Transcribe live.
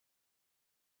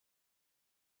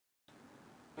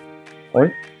は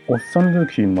い、おっさんルー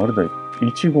キー丸大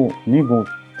1号、2号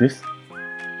です。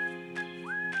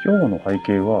今日の背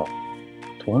景は、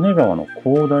利根川の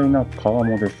広大な川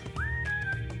面です。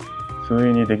つい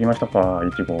にできましたか、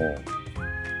1号。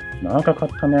長かっ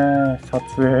たね、撮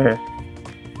影。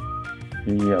い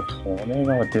や、利根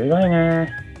川でかい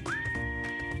ね。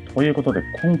ということで、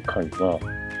今回は、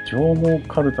上毛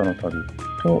かるたの旅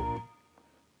と、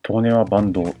利根は坂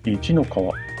東一の川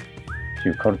って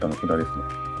いうかるたの札ですね。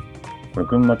これ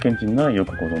群馬県人ならよ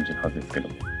くご存知のはずですけど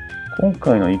も、今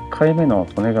回の1回目の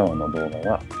利根川の動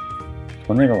画は、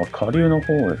利根川下流の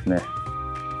方をですね、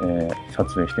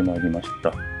撮影してまいりまし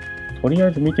た。とりあ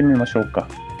えず見てみましょうか。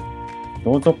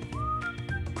どうぞ。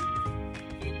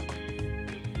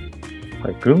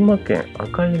はい、群馬県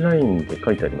赤いラインで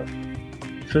書いてあります。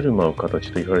鶴舞う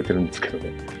形と言われてるんですけど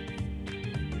ね。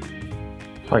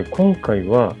はい、今回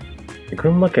は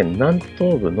群馬県南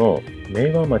東部の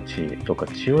明和町とか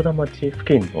千代田町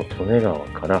付近の利根川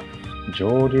から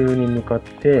上流に向かっ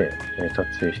て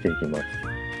撮影していきます。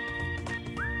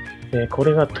こ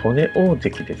れが利根大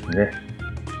堰ですね。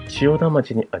千代田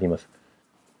町にあります。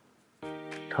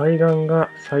対岸が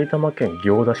埼玉県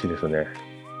行田市ですね。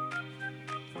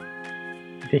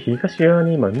で、東側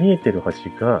に今見えてる橋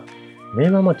が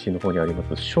明和町の方にありま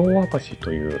す昭和橋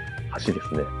という橋で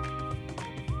すね。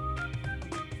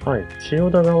はい、千代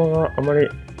田川があまり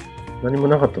何も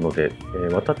なかったので、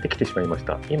渡ってきてしまいまし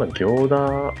た。今、行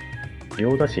田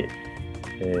市、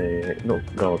の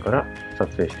側から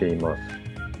撮影しています。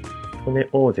利根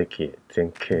大堰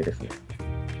全景ですね。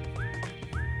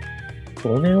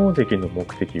利根大堰の目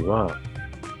的は、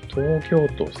東京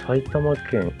都埼玉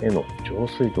県への上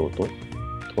水道と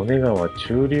利根川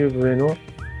中流部への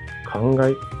灌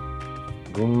漑、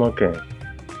群馬県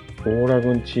邑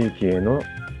楽地域への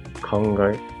灌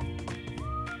漑、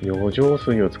余剰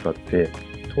水を使って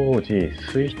当時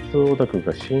水質汚濁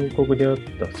が深刻であっ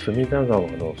た隅田川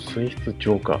の水質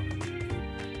浄化、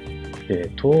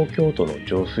東京都の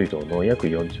上水道の約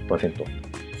 40%、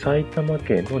埼玉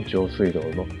県の上水道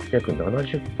の約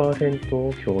 70%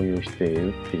 を共有している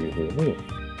っていうふうに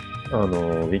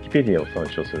Wikipedia を参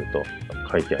照すると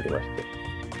書いてありまし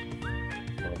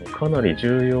て、かなり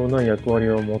重要な役割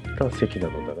を持った堰な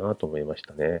のだなと思いまし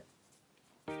たね。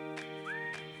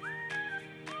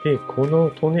で、こ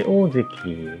の利根大堰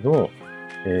の、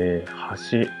橋、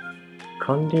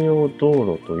管理用道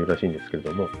路というらしいんですけれ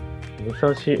ども、武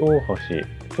蔵大橋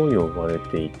と呼ばれ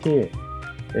ていて、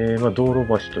道路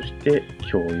橋として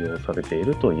供用されてい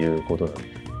るということなんで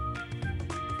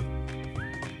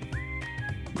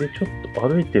す。で、ちょっと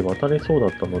歩いて渡れそうだ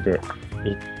ったので、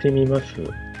行ってみます。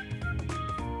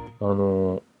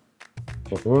本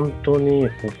当に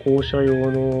歩行者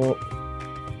用の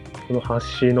この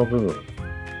橋の部分、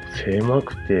狭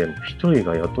くて一人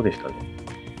がやっとでしたね。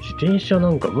自転車な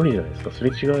んか無理じゃないですか。すれ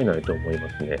違えないと思いま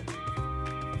すね。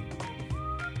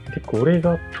で、これ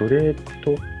がプレー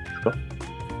トですか？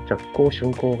着工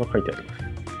竣工が書いてあります。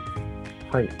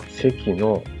はい、堰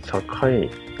の境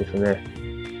ですね。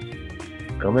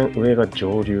画面上が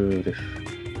上流です。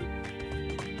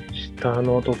下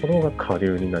のところが下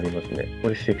流になりますね。こ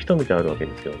れ堰と見てあるわけ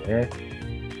ですよね。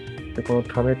で、この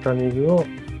溜めた水を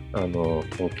東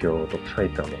京とか埼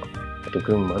玉、あと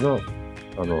群馬の、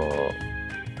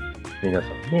皆さ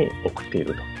んに送ってい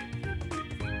る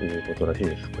ということらしい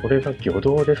です。これが魚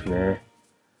道ですね。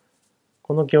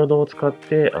この魚道を使っ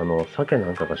て、鮭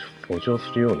なんかが遡上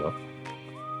するような、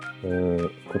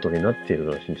ことになってい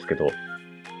るらしいんですけど、は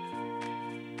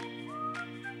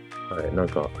い、なん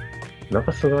か、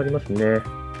中州がありますね。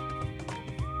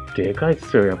でかいっ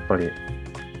すよ、やっぱり。利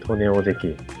根大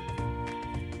堰。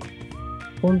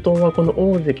本当はこの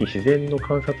大堰自然の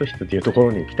観察室っていうとこ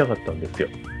ろに行きたかったんですよ。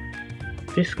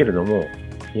ですけれども、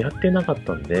やってなかっ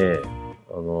たんで、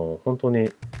本当に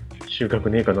収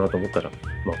穫ねえかなと思ったら、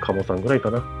まあ、鴨さんぐらい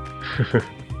かな。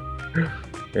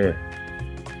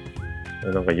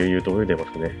なんか悠々と泳いでま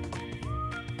すね。はい。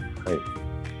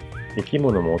生き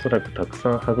物もおそらくたくさ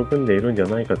ん育んでいるんじゃ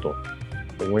ないかと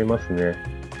思いますね。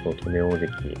この利根大堰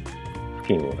付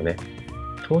近はね。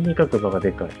とにかく場が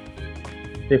でかい。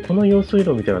で、この用水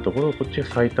路みたいなところをこっち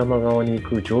埼玉側に行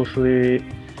く浄水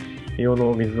用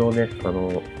の水をね、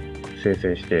生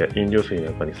成して飲料水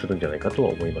なんかにするんじゃないかとは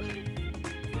思います。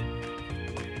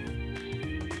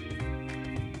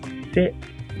で、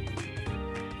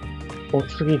お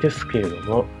次ですけれど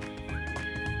も、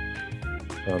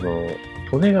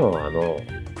利根川の、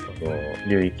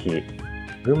流域、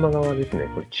群馬側ですね、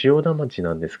これ千代田町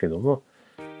なんですけども、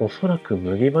おそらく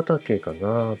麦畑か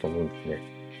なと思うんですね。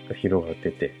広がっ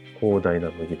てて、広大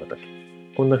な麦畑。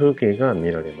こんな風景が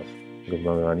見られます。群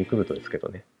馬側に来るとですけど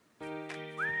ね。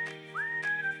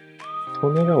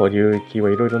利根川流域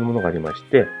はいろいろなものがありまし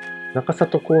て、中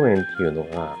里公園っていうの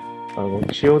が、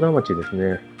千代田町です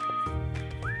ね。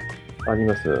あり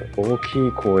ます。大き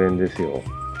い公園ですよ。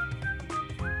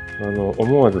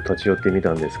思わず立ち寄ってみ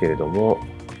たんですけれども、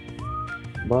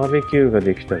バーベキューが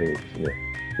できたりですね、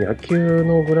野球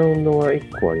のグラウンドが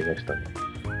1個ありましたね。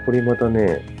これまた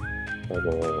ね、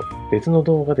別の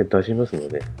動画で出しますの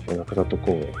で、中里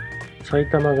公園。埼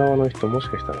玉側の人、もし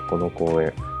かしたらこの公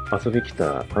園、遊び来た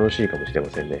ら楽しいかもしれま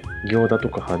せんね。行田と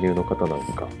か羽生の方なん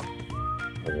か、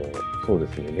そうで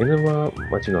すね、見沼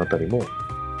町のあたりも、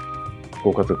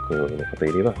ご家族の方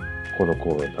いれば、この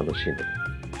公園楽しいので、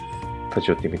立ち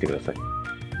寄ってみてください。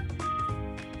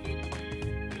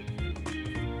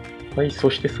はい、そ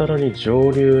してさらに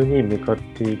上流に向かっ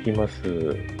ていきます。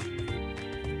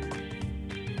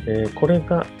これ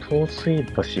が刀水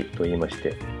橋と言いまし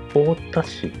て、太田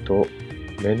市と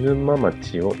妻沼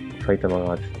町を埼玉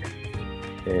側ですね、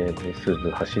結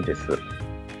ぶ橋です。こ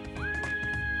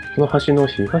の橋の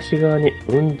東側に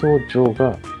運動場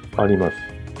があります。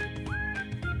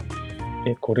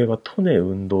これは利根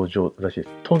運動場らしいです。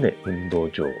利根運動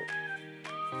場。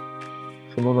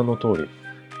その名の通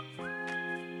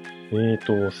りで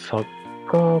す。サッ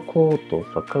カーコート、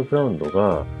サッカーグラウンド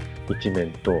が一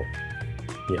面と、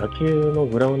野球の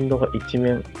グラウンドが一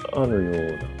面あるよう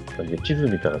な感じで、地図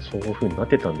見たらそういう風になっ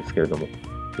てたんですけれども、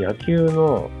野球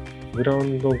のグラウ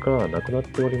ンドがなくなっ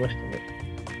ておりましたね。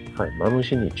はい、マム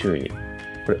シに注意。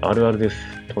これあるあるです。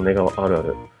利根川あるあ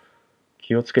る。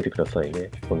気をつけてください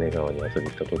ね。利根川に遊びに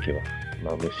行った時は。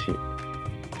マムシ。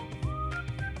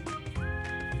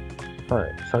は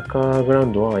い。サッカーグラウ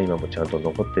ンドは今もちゃんと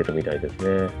残っているみたいです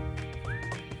ね。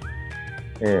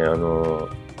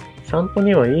散歩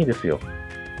にはいいですよ。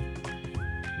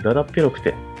だだっ広く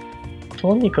て。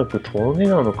とにかく利根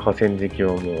川の河川敷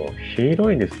はもう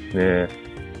広いですね。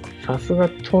さすが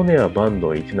利根は坂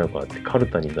東一の川ってカル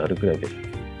タになるくらいです。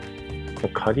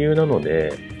下流なの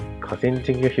で河川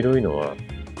敷が広いのは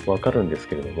わかるんです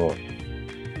けれども、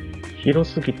広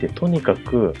すぎてとにか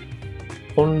く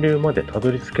本流までた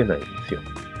どり着けないんですよ。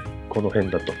この辺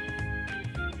だと。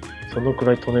そのく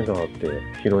らい利根川って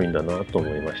広いんだなと思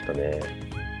いましたね。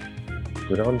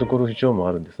グランドゴルフ場も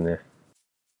あるんですね。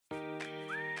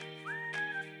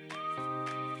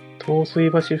刀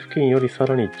水橋付近よりさ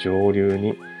らに上流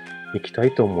に行きた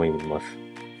いと思います。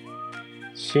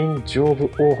新上部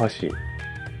大橋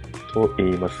と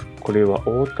言います。これは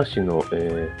太田市の、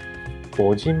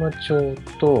小島町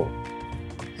と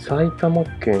埼玉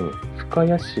県深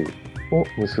谷市を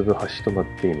結ぶ橋となっ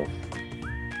ています。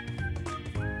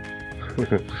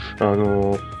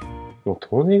も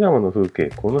う利根川の風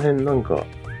景、この辺なんか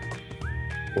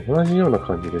同じような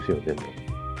感じですよね。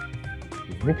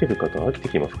見てる方飽きて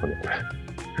きますかね、これ。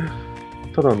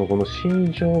ただこの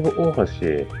新上部大橋、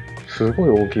すごい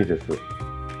大きいです。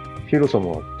広さ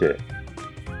もあって、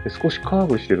で少しカー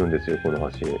ブしてるんですよ、この橋。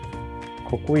か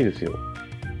っこいいですよ。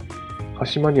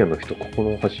橋マニアの人、ここ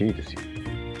の橋いいですよ。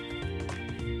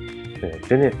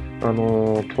でね、利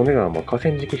根川も河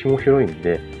川敷も広いん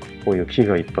で、こういう木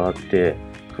がいっぱいあって、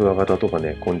クワガタとか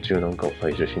ね、昆虫なんかを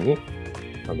採取しに、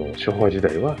昭和時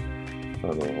代は、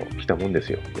来たもんで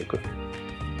すよ、よく。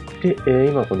で、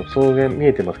今この草原見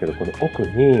えてますけど、この奥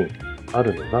にあ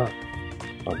るのが、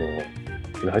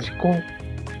ラジコ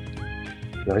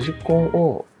ン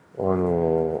を、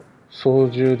操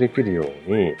縦できるよ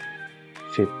うに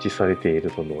設置されてい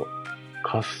るその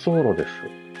滑走路です。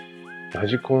ラ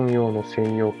ジコン用の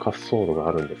専用滑走路が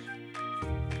あるんです。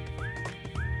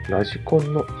ラジコ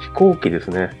ンの飛行機です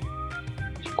ね。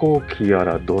飛行機や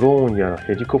らドローンやら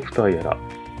ヘリコプターやら、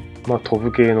まあ飛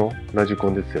ぶ系のラジコ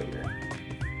ンですよね。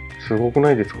すごく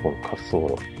ないですか、この滑走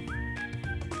路。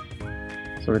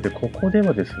それでここで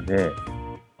はですね、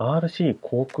RC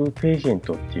航空ページェン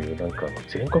トっていうなんか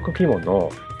全国規模の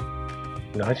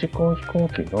ラジコン飛行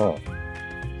機の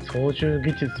操縦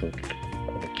技術を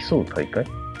競う大会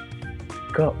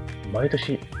が毎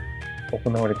年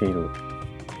行われている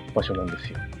場所なんで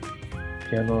すよ。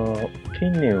で、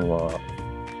近年は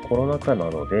コロナ禍な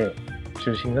ので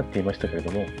中止になっていましたけれ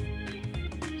ども、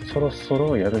そろそ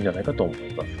ろやるんじゃないかと思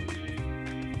います。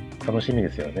楽しみ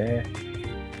ですよね。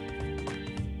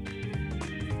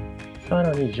さ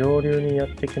らに上流にやっ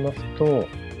てきますと、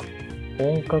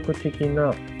本格的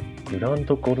なグラン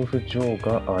ドゴルフ場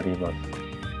がありま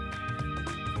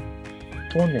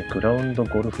す。利根グラウンド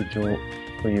ゴルフ場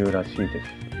というらしいです。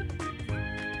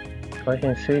大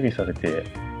変整備されて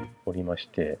おりまし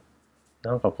て、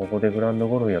なんかここでグランド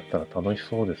ゴルフやったら楽し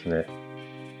そうですね。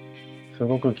す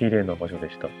ごく綺麗な場所で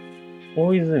した。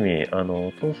大泉、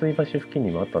東水橋付近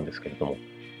にもあったんですけれども、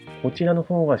こちらの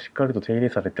方がしっかりと手入れ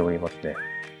されておりますね。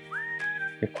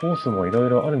で、コースもいろい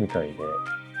ろあるみたいで、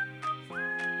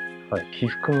はい、起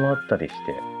伏もあったりし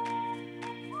て、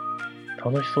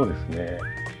楽しそうですね。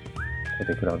こ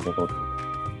こでグランドゴルフ。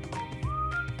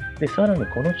で、さらに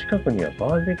この近くには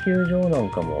バーベキュー場なん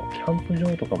かも、キャンプ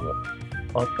場とかも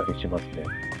あったりしますね。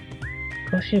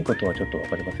詳しいことはちょっとわ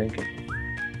かりませんけど。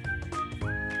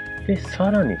で、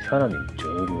さらに上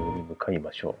流に向かい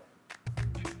ましょ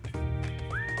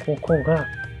う。ここが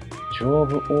上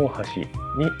武大橋に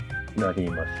なり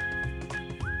ま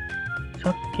す。さ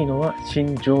っきのは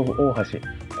新上武大橋。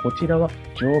こちらは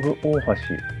上武大橋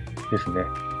ですね。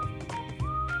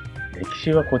歴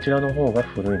史はこちらの方が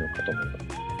古いのかと思います。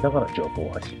だから上武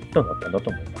大橋となったんだと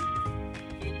思います。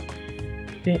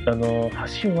で、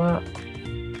橋は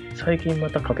最近ま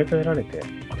た架け替えられて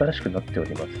新しくなってお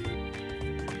ります。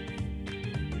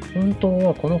本当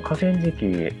はこの河川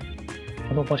敷、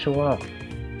この場所は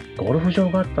ゴルフ場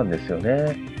があったんですよ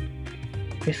ね。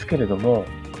ですけれども、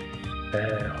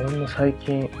ほんの最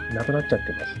近なくなっちゃっ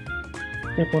てま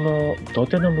す。で、この土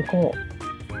手の向こう、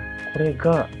これ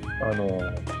が、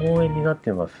公園になっ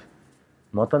てます。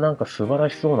またなんか素晴ら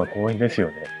しそうな公園ですよ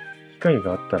ね。機会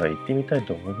があったら行ってみたい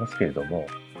と思いますけれども、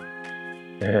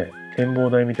展望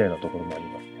台みたいなところもあり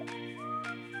ます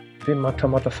ね。で、ま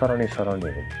たさらに行っ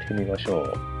てみましょ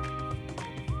う。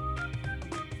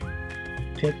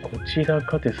で、こちら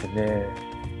がですね、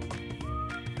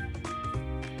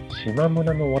島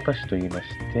村の渡しと言いまし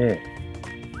て、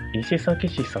伊勢崎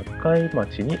市境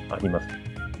町にあります。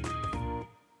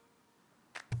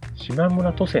島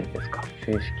村渡船ですか、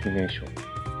正式名称。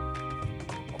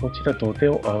こちら土手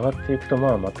を上がっていくと、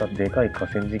またでかい河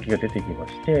川敷が出てきま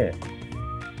して、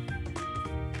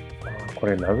こ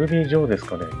れラグビー場です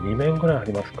かね。2面ぐらいあ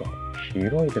りますか。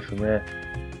広いですね。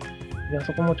で、あ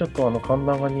そこもちょっと看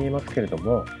板が見えますけれど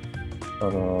も、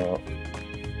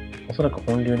おそらく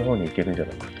本流の方に行けるんじゃ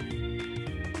ないかと。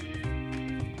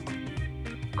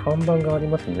看板があり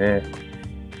ますね。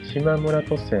島村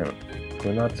渡船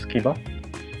船着き場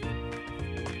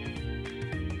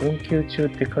運休中っ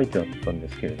て書いてあったんで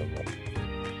すけれども、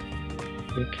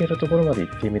行けるところまで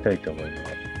行ってみたいと思いま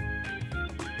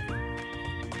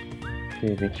す。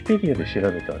で、Wikipedia で調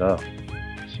べたら、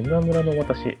島村の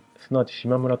渡し、すなわち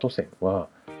島村渡船は、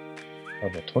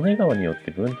利根川によっ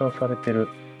て分断されている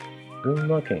群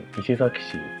馬県伊勢崎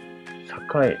市栄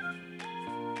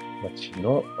町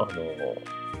の、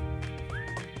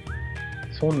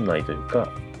村内という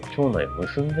か、町内を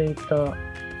結んでいた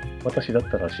渡しだっ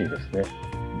たらしいですね。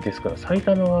ですから、埼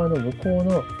玉側の向こう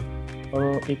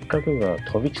の、一角が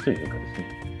飛び地というかですね、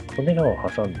利根川を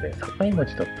挟んで境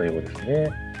町だったようです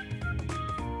ね。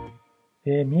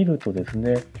で、見るとです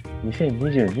ね、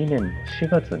2022年の4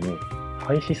月に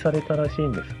廃止されたらしい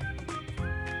んです。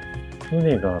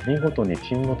船が見事に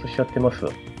沈没しちゃってます。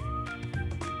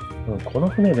この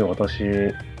船で私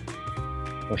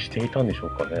をしていたんでしょう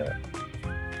かね。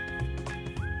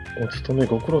お勤め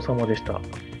ご苦労様でした。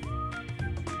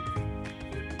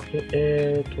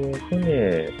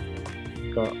船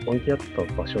が置いてあった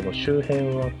場所の周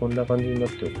辺はこんな感じになっ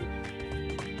ておりま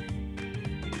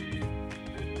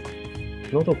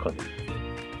す。のどかです。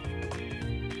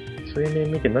水面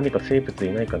見て何か生物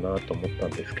いないかなと思った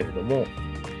んですけれども、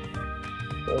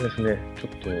そうですね、ちょ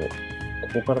っと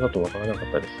ここからだとわからなか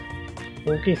ったです。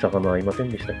大きい魚はいません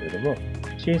でしたけれども、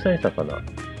小さい魚、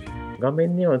画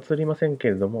面には映りませんけ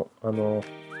れども、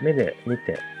目で見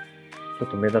て、ちょ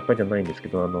っとメダカじゃないんですけ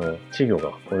ど、稚魚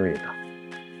が泳いで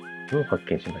たのを発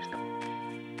見しました。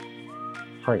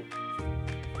はい。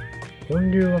本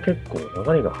流は結構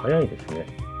流れが速いですね。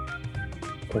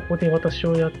ここで私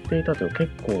をやっていたと結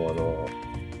構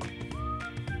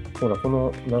ほら、こ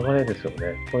の流れですよ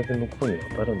ね。これで向こうに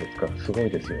渡るんですから、すごい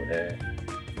ですよね。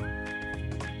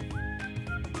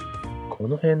こ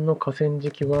の辺の河川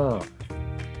敷は、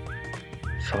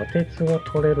砂鉄が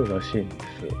取れるらしいんで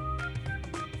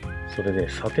す。それで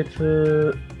砂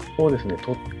鉄をですね、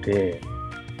取って、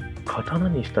刀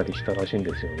にしたりしたらしいん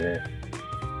ですよね。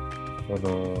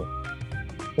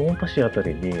大田市あた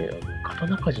りに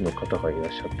刀鍛冶の方がいらっ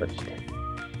しゃったりして、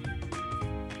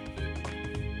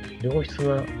良質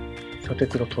な砂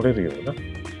鉄が取れるような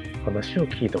話を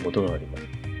聞いたことがあります。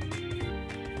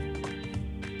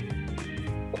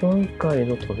今回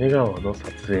の利根川の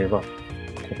撮影は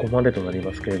ここまでとなり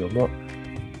ますけれども、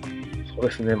そう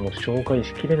ですね、もう紹介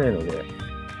しきれないので、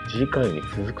次回に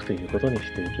続くということに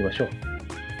していきましょう。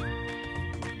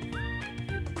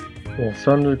お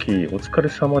三抜きお疲れ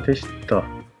様でした。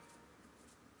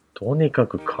とにか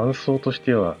く感想とし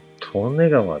ては、利根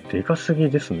川でかす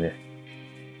ぎですね。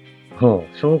も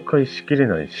う紹介しきれ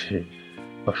ないし、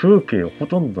風景ほ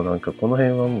とんどなんかこの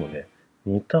辺はもうね、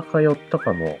似たか寄った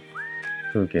かの、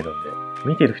風景なんで、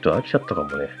見てる人飽きちゃったか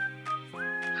もね。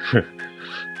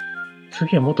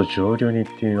次はもっと上流に行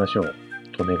ってみましょう。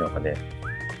利根川ね。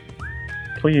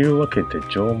というわけで、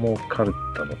上毛かる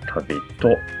たの旅と、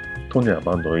利根は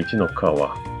坂東一の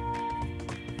川。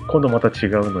今度また違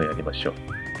うのやりましょう。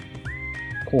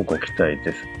こうご期待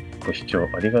です。ご視聴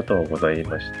ありがとうござい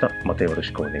ました。またよろ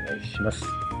しくお願いします。